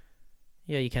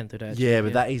 yeah, you can do that. actually, Yeah,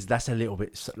 but that's a little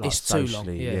bit like It's too long,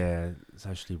 socially, yeah.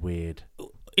 socially weird.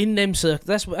 In them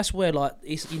circles, that's where like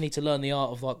you need to learn the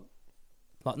art of like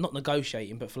not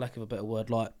negotiating, but for lack of a better word,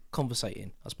 like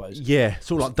conversating, I suppose. Yeah,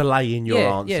 sort of like delaying your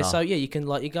answer. Yeah, so yeah, you can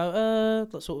like you go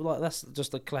sort of like that's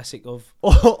just a classic of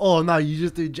Oh no, you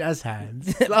just do jazz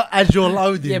hands like, as you're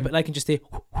loading. yeah, but they can just hear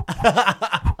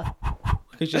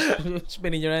because you're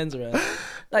spinning your hands around.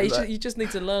 Like, you just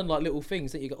need to learn like little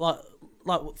things that you got like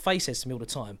what Faye says to me all the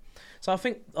time. So I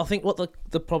think what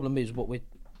the problem is, what we're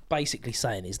basically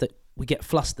saying is that we get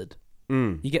flustered.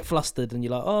 You get flustered and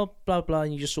you're like, oh, blah blah,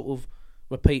 and you just sort of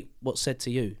repeat what's said to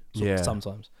you. Yeah.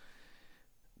 Sometimes.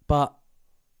 But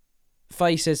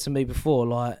Faye says to me before,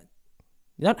 like,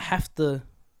 you don't have to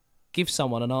give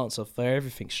someone an answer for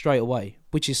everything straight away,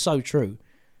 which is so true.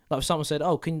 Like if someone said,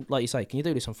 "Oh, like you say, can you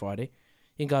do this on Friday?"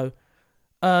 You can go,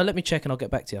 "Let me check and I'll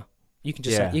get back to you." You can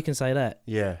just say that.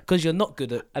 Yeah. Because you're not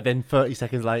good at. And then 30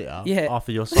 seconds later, Yeah.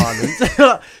 after your silence, do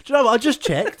you know what? I just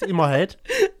checked in my head.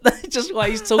 Just while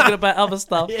he's talking about other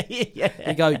stuff. Yeah.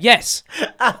 You go, "Yes."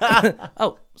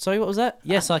 Oh, sorry, what was that?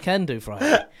 Yes, I can do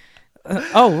Friday.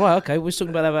 Oh, right, okay. We were talking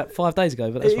about that about 5 days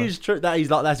ago, but that's It is true.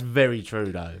 That's very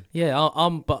true, though. Yeah,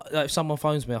 but if someone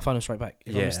phones me, I phone them straight back.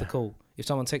 If I miss the call. If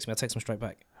someone texts me, I text them straight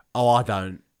back. Oh, I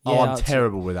don't. Yeah, I'm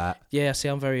terrible with that. Yeah, see,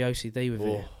 I'm very OCD with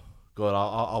it. God,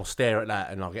 I'll stare at that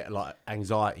and I'll get like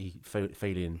anxiety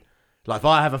feeling. Like if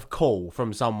I have a call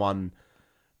from someone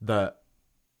that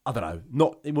I don't know,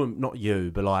 not you,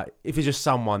 but like if it's just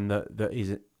someone that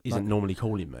isn't normally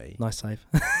calling me. Nice save.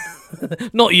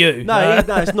 Not you. No,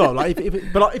 it's not. Like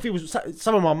if it was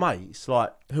some of my mates,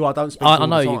 like who I don't speak to I all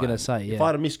know the you're time, gonna say. Yeah. If I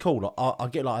had a missed call, like, I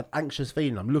get like an anxious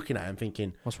feeling. I'm looking at it and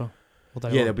thinking, What's wrong?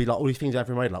 There'll be like all these things I've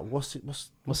made. Like, what's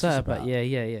that about?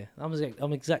 Yeah. I'm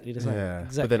exactly the same. Yeah,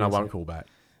 exactly but then I the won't same. call back.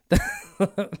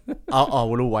 I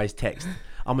will always text.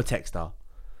 I'm a texter.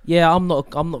 Yeah, I'm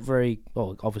not very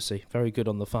obviously very good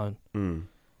on the phone.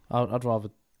 I'd rather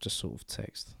just sort of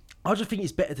text. I just think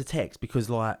it's better to text because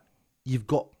like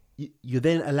you're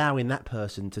then allowing that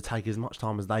person to take as much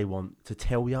time as they want to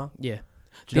tell you. Yeah.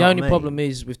 The only problem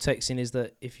is with texting is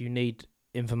that if you need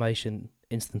information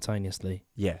instantaneously,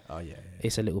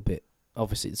 it's a little bit.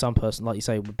 Obviously, some person, like you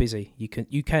say, we're busy. You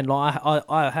can like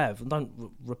I have.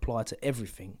 Don't reply to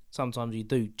everything. Sometimes you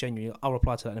do genuinely. I'll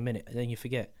reply to that in a minute, and then you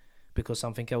forget because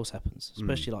something else happens,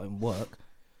 especially like in work.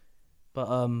 But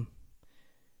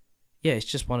yeah, it's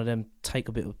just one of them. Take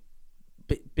a bit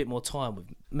more time with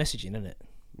messaging, isn't it?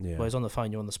 Yeah. Whereas on the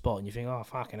phone, you're on the spot, and you think, "Oh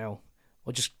fucking hell."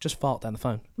 Or just fart down the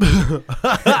phone.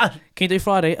 Can you do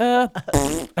Friday?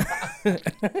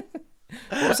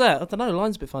 What was that? I don't know.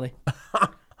 Line's a bit funny.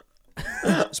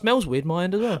 Smells weird, my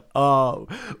end as well. Oh,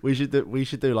 we should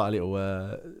do like a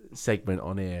little segment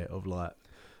on here of like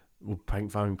we'll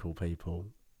prank phone call people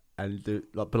and do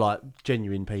like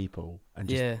genuine people and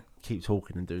just keep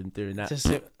talking and doing that. Do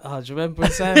you remember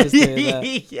when Sam was doing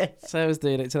that? Yeah. Sam was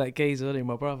doing it to that geezer, wasn't he,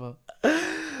 my brother?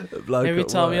 Bloke Every at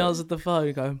time work. he answered the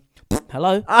phone, go,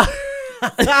 "Hello."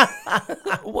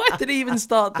 Why did he even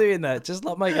start doing that? Just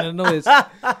like making a noise.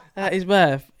 That is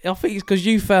mad. I think it's because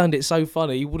you found it so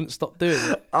funny, you wouldn't stop doing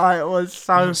it. It was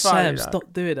so funny. Sam,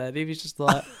 stop doing that. And he was just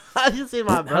like, I just see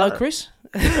my brother. "Hello, Chris.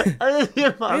 I just see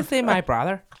my You see my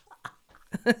brother?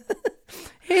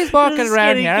 He's walking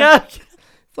around here.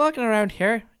 Walking around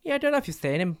here. Yeah, I don't know if you've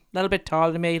seen him. A little bit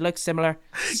taller than me. Looks similar.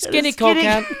 Skinny Coke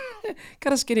can.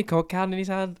 Got a skinny Coke can in his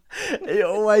hand. He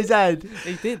always had.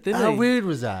 He did, didn't How he? weird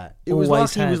was that? It Always was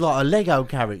like had. he was like a Lego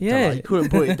character. Yeah. Like, he couldn't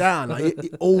put it down. Like,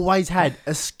 he always had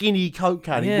a skinny Coke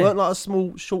can. Yeah. He weren't like a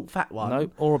small, short, fat one.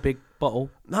 No, or a big bottle.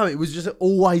 No, it was just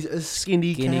always a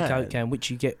skinny can. Coke can,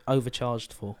 which you get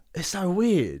overcharged for. It's so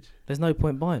weird. There's no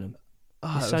point buying them.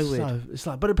 Oh, It's so weird. It's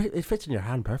like, but it fits in your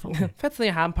hand perfectly. Fits in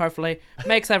your hand perfectly.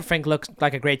 Makes everything look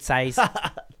like a great size.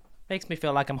 Makes me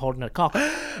feel like I'm holding a cock.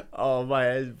 Oh,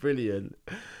 mate, that's brilliant.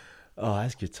 Oh,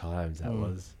 that's good times, that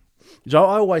was. You know,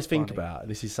 I always think Funny. about,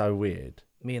 this is so weird.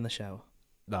 Me in the shower.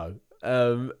 No.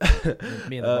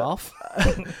 Me in the bath.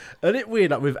 A bit weird,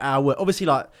 like with our work. Obviously,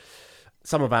 like,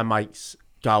 some of our mates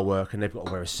go to work and they've got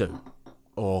to wear a suit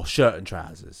or shirt and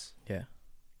trousers. Yeah.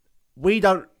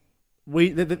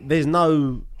 There's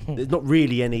not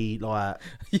really any, like...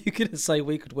 You couldn't say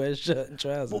we could wear a shirt and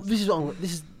trousers. Well, this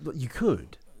is what you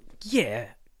could. Yeah.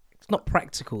 It's not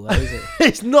practical though, is it?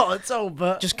 It's not at all,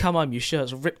 but... Just come home, your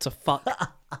shirt's ripped to fuck.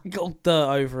 Got all dirt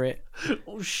over it.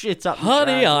 all shit up.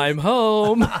 Honey, I'm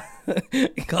home. You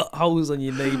got holes on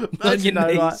your knee. On your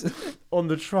knees. Like, on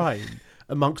the train,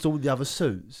 amongst all the other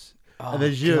suits. Oh, and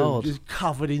there's you God. just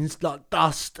covered in like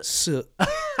dust. Soot.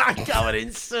 Covered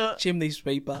in soot. Chimney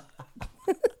sweeper.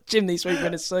 Chimney sweeper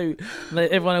in a suit. And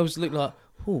everyone else looked like,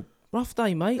 "Oh, rough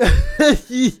day, mate."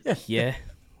 Yeah.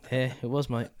 Yeah, it was,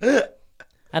 mate.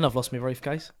 And I've lost my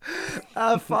briefcase.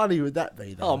 How funny would that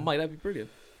be, though? Oh, mate, that'd be brilliant.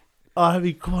 Oh, it'd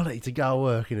be quality to go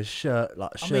work in a shirt,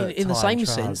 like a shirt. I mean, in the tie same and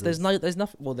sense, there's trousers.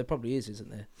 nothing. Well, there probably isn't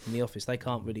there? In the office, they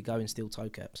can't really go in steel toe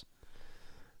caps,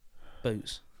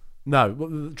 boots. No,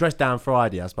 well, dress down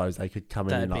Friday, I suppose they could come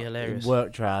That'd in be like hilarious. in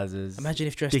work trousers. Imagine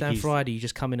if dressed down Dickies. Friday, you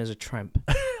just come in as a tramp,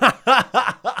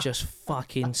 just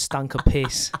fucking stunk of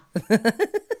piss. I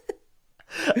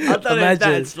don't know if Imagine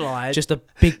that's like just a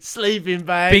big sleeping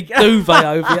bag. big duvet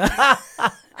over you.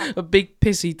 A big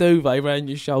pissy duvet around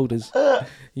your shoulders.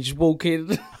 You just walk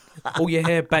in, all your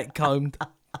hair back combed,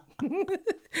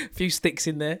 A few sticks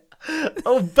in there.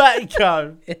 Oh,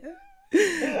 Batcomb.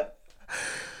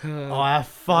 Oh, how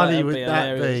funny would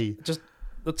that be? Just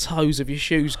the toes of your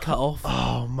shoes cut off.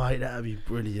 Oh, mate, that'd be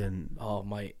brilliant. Oh,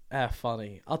 mate, how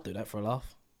funny. I'd do that for a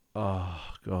laugh. Oh,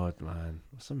 God, man.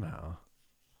 What's the matter?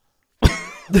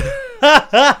 Who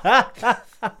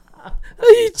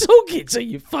are you talking to,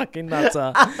 you fucking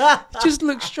nutter? He just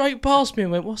looked straight past me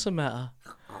and went, what's the matter?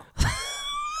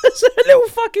 There's a little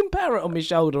fucking parrot on my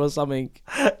shoulder or something.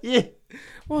 Yeah.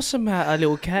 What's the matter,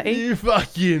 little catty? You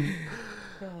fucking...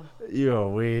 You're a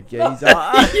weird geezer.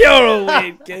 You're a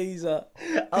weird geezer.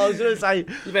 I was going to say...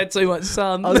 You've had too much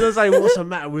sun. I was going to say, what's the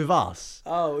matter with us?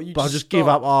 Oh, you But I just give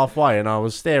up halfway and I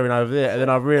was staring over there and then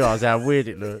I realised how weird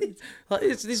it looked. Like,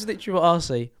 this is literally what I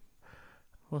see.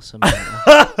 What's the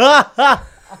matter?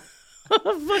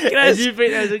 Fucking And you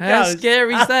think there's a how ghost?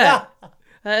 scary is that?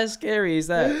 How scary is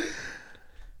that?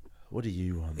 What do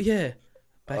you want? Yeah.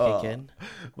 Back again.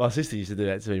 My sister used to do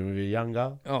that to me when we were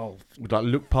younger. Oh, Would like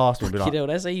look past me and be like, you know,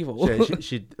 that's evil.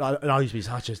 she'd and I used to be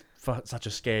such a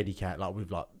scaredy cat. Like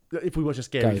with like, if we watch a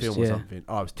scary Ghost, film or yeah. something,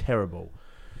 oh, it was terrible.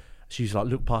 She used to like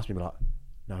look past me and be like,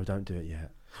 no, don't do it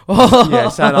yet. Oh. Yeah,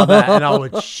 sound like that, and I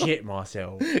would shit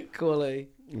myself. Quality.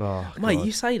 Oh, Mate, God.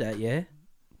 you say that, yeah?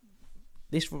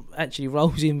 This actually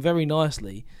rolls in very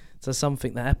nicely to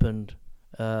something that happened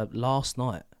last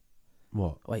night.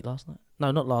 What? Wait, last night?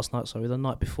 No, not last night, sorry, the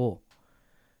night before.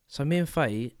 So me and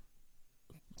Faye,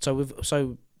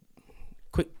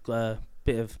 quick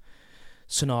bit of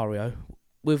scenario.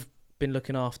 We've been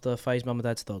looking after Faye's mum and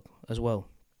dad's dog as well,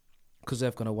 because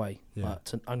they've gone away, Yeah.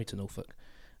 only to Norfolk.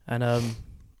 And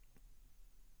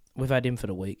we've had him for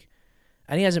the week.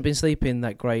 And he hasn't been sleeping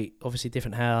that great. Obviously,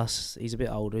 different house. He's a bit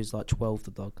older. He's like 12,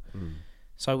 the dog. Mm.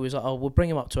 So we was like, oh, we'll bring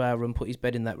him up to our room, put his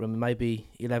bed in that room, and maybe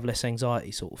he'll have less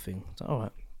anxiety sort of thing. So, all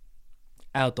right.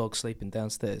 Our dog's sleeping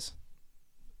downstairs.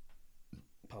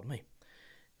 Pardon me.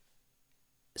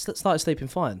 Started sleeping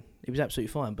fine. He was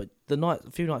absolutely fine. But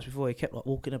a few nights before, he kept like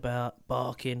walking about,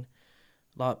 barking,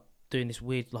 like doing this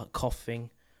weird like cough thing.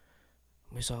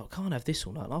 And we was like, I can't have this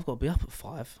all night. I've got to be up at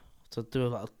 5 to do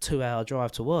like a 2-hour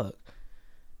drive to work.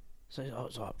 So I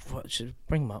was like, right, should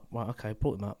bring him up. Right, okay,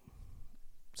 brought him up.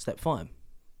 Slept fine.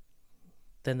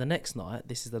 Then the next night,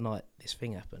 this is the night this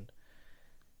thing happened.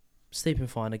 Sleeping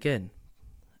fine again.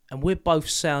 And we're both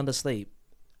sound asleep.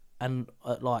 And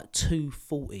at like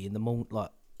 2:40 in the morning,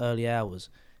 like early hours,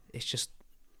 it's just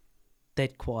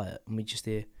dead quiet. And we just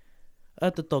heard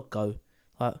the dog go,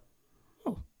 like,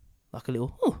 oh, like a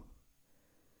little, oh.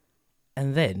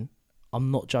 And then,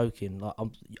 I'm not joking, like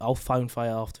I'll phone Faye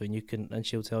after and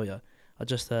she'll tell you. I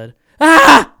just heard,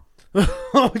 ah!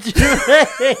 What do you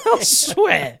mean?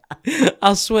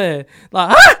 I swear,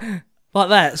 like ah! Like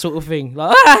that sort of thing,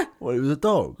 like ah! Well, it was a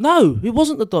dog. No, it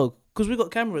wasn't the dog, because we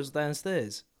got cameras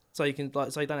downstairs, so you can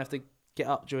so you don't have to get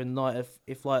up during the night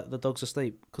if like the dog's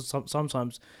asleep, because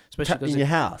sometimes, especially In your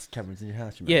house, cameras in your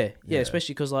house. You mean? yeah,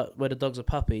 especially because like where the dog's a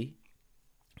puppy,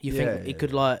 you think he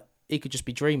could just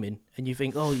be dreaming, and you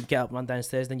think, oh, you get up, run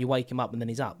downstairs, then you wake him up, and then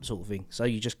he's up, sort of thing. So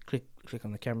you just click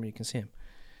on the camera, you can see him,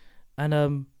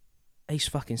 and he's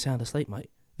fucking sound asleep, mate.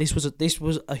 This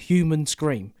was a human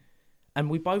scream, and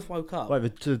we both woke up.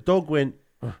 Wait, the dog went.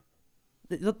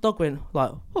 The dog went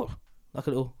like, oh, like a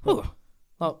little, oh,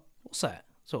 like what's that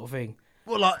sort of thing.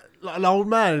 What, like an old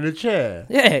man in a chair?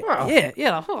 Yeah, Wow. yeah,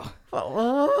 like, oh.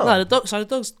 Oh. No,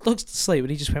 the dog's asleep,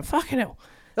 and he just went fucking hell.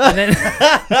 And then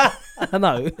I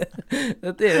know,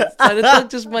 yeah, so the dog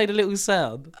just made a little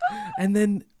sound, and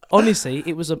then honestly,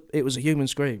 it was a human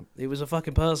scream. It was a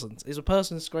fucking person. It's a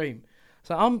person's scream.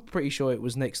 So I'm pretty sure it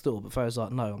was next door. But Faye was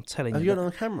like, no, I'm telling Have you. you got it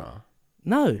on the camera?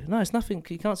 No, it's nothing.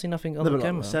 You can't see nothing on No, the but like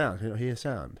camera. the sound. Can you not hear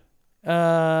sound?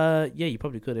 Yeah, you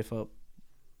probably could if I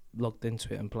logged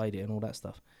into it and played it and all that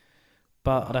stuff.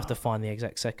 But I'd have to find the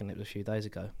exact second. It was a few days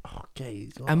ago. Oh,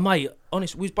 geez. Oh. And mate,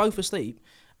 honest, we was both asleep,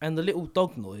 and the little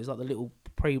dog noise, like the little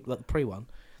pre one,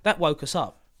 that woke us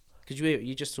up, because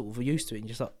you just sort of were used to it, and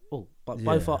just like, oh, but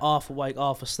both Yeah. are half awake,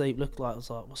 half asleep. Looked like, I was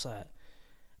like, what's that?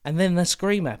 And then the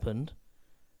scream happened,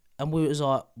 and we was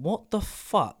like, what the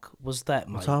fuck was that,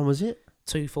 mate? What time was it?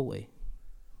 2:40,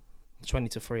 20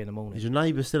 to 3 in the morning. Is your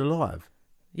neighbour still alive?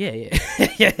 Yeah, yeah.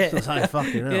 It's like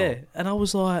fucking hell. Yeah, and I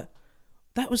was like,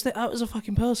 that was a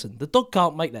fucking person. The dog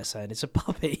can't make that sound. It's a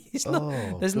puppy. It's not.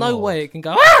 Oh, There's no God. way it can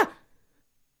go. Ah!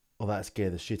 Oh, that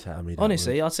scared the telling out of me. that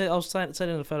Honestly, would. I was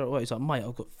telling the fella at work. He's like, mate,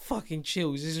 I've got fucking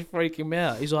chills. This is freaking me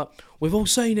out. He's like, we've all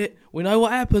seen it. We know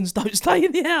what happens. Don't stay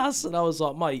in the house. And I was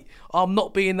like, mate, I'm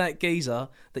not being that geezer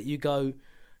that you go,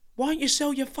 why don't you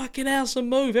sell your fucking house and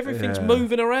move? Everything's Yeah.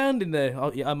 moving around in there.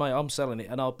 Yeah, mate, I'm selling it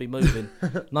and I'll be moving.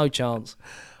 No chance.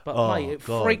 But Oh, mate, it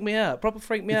God. freaked me out. Proper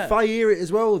freaked me Did out. Faye hear it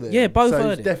as well then? Yeah, both so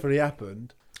heard it's it. definitely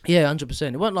happened. Yeah,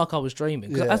 100%. It wasn't like I was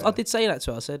dreaming. 'Cause Yeah. I did say that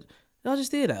to her. I said, "Did I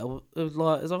just hear that? It was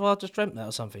like as if I just dreamt that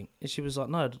or something." And she was like,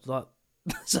 "No, like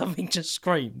something just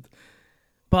screamed."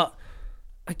 But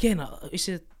again, it's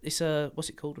a what's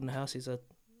it called when the house is a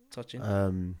touching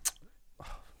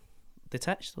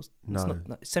detached? Or, No.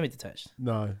 it's semi-detached,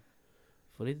 No.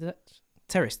 fully detached,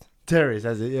 terraced. Terrace,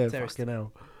 has it? Yeah, Terraced. fucking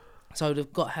hell. So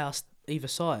they've got a house either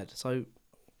side. So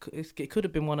it could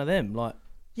have been one of them, like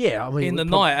Yeah, I mean... in the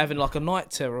night having like a night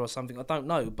terror or something. I don't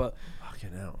know, but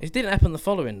Fucking hell. it didn't happen the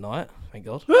following night. Thank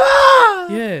God. Ah!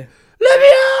 Yeah. Let me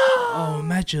out! Oh,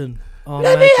 imagine. Oh,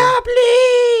 Let me imagine. out,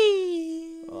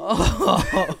 please!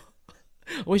 Oh.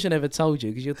 I wish I never told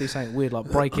you because you'll do something weird like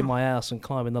breaking my house and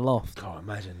climbing the loft. God,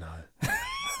 imagine though.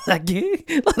 Lagging?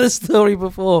 Like the story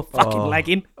before. Fucking Oh.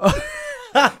 lagging.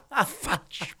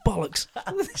 Fudge. Bollocks.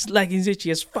 This lagging's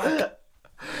itchy as fuck.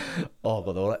 Oh,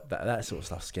 God, all that sort of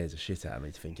stuff scares the shit out of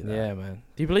me to think of that. Yeah, man.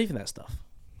 Do you believe in that stuff?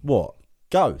 What?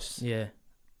 Ghosts? Yeah.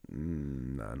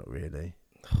 No, not really.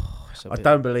 It's a I bit-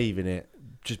 don't believe in it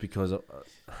just because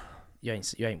You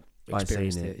ain't I ain't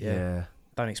experienced seen it. it. Yeah. Yeah.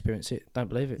 Don't experience it. Don't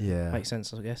believe it. Yeah. Makes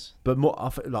sense, I guess. But more,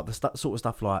 like the sort of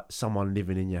stuff like someone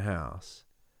living in your house.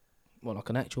 Well, like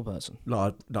an actual person.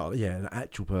 Like yeah, an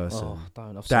actual person. Oh,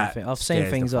 don't. I've That seen scares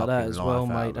the things like that fucking as well,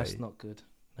 life out mate. of That's me. not good.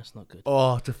 That's not good.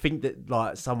 Oh, to think that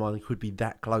like someone could be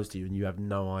that close to you and you have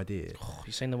no idea. Oh,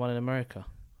 you seen the one in America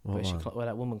What one? where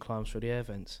that woman climbs through the air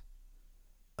vents?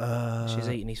 Uh, She's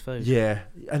eating his food. Yeah,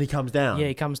 and he comes down. Yeah,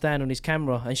 he comes down on his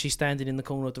camera and she's standing in the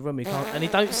corner of the room. He can't, and he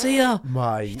don't see her. He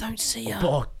Mate. don't see her.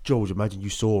 Oh, George, imagine you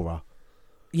saw her.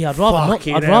 Yeah, I'd rather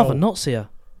Fucking not. I'd hell. rather not see her.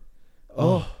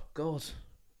 Oh God.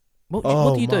 What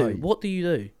Oh, do you do? mate. What do you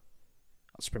do?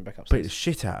 I'll sprint back Beat upstairs. the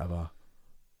shit out of her.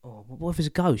 Oh, what if it's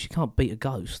a ghost? You can't beat a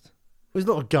ghost. Well, it's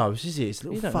not a ghost, is it? It's a You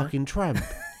little don't know. fucking tramp.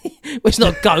 Well, it's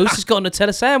not a ghost. It's got a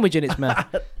Nutella sandwich in its mouth.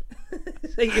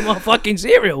 It's eating my fucking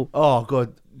cereal. Oh,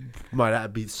 God. Mate,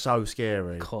 that'd be so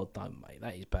scary. God, don't, mate.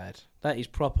 That is bad. That is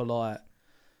proper, like...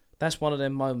 That's one of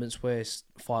them moments where it's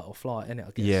fight or flight, isn't it,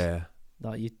 I guess? Yeah.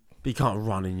 Like, you... But you can't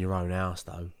run in your own house,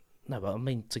 though. No, but I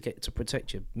mean to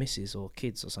protect your missus or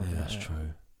kids or something Yeah, like that's that.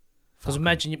 true. Because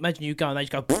imagine you go and they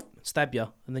just go, stab you,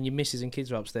 and then your missus and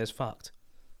kids are upstairs fucked.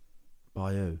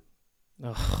 By who?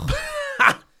 Oh.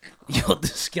 You're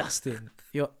disgusting.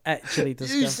 You're actually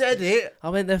disgusting. You said it.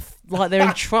 I mean, they're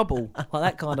in trouble. Like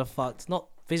that kind of fucked. Not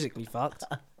physically fucked.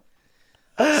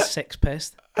 Sex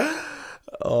pest.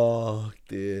 Oh,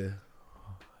 dear.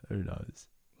 Who knows?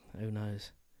 Who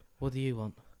knows? What do you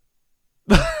want?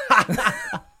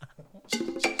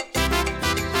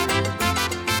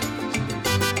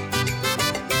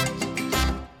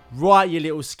 Right, you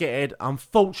little scared.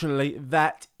 Unfortunately,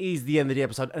 that is the end of the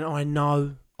episode. And I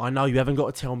know you haven't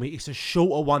got to tell me it's a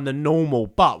shorter one than normal,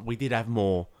 but we did have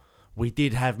more.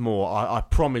 I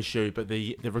promise you, but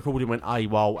the recording went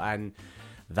AWOL and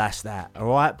that's that. All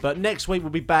right, but next week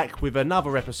we'll be back with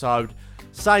another episode.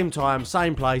 Same time,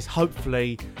 same place,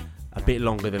 hopefully a bit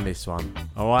longer than this one.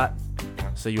 All right,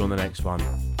 see you on the next one.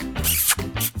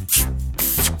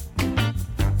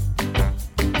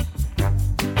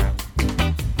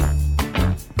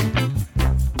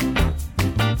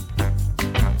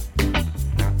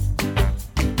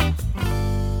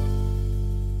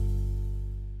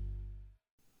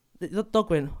 The dog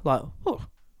went like, oh,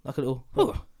 like a little,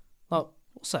 oh, like,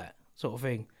 what's that sort of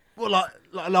thing? What, like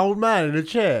an old man in a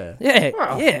chair? Yeah,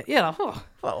 Wow. yeah, like, oh.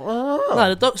 Oh.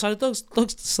 No, the dog's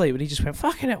asleep and he just went,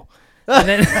 fucking hell. And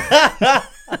then,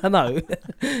 I know.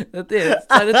 Yeah,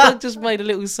 so the dog just made a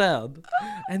little sound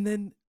and then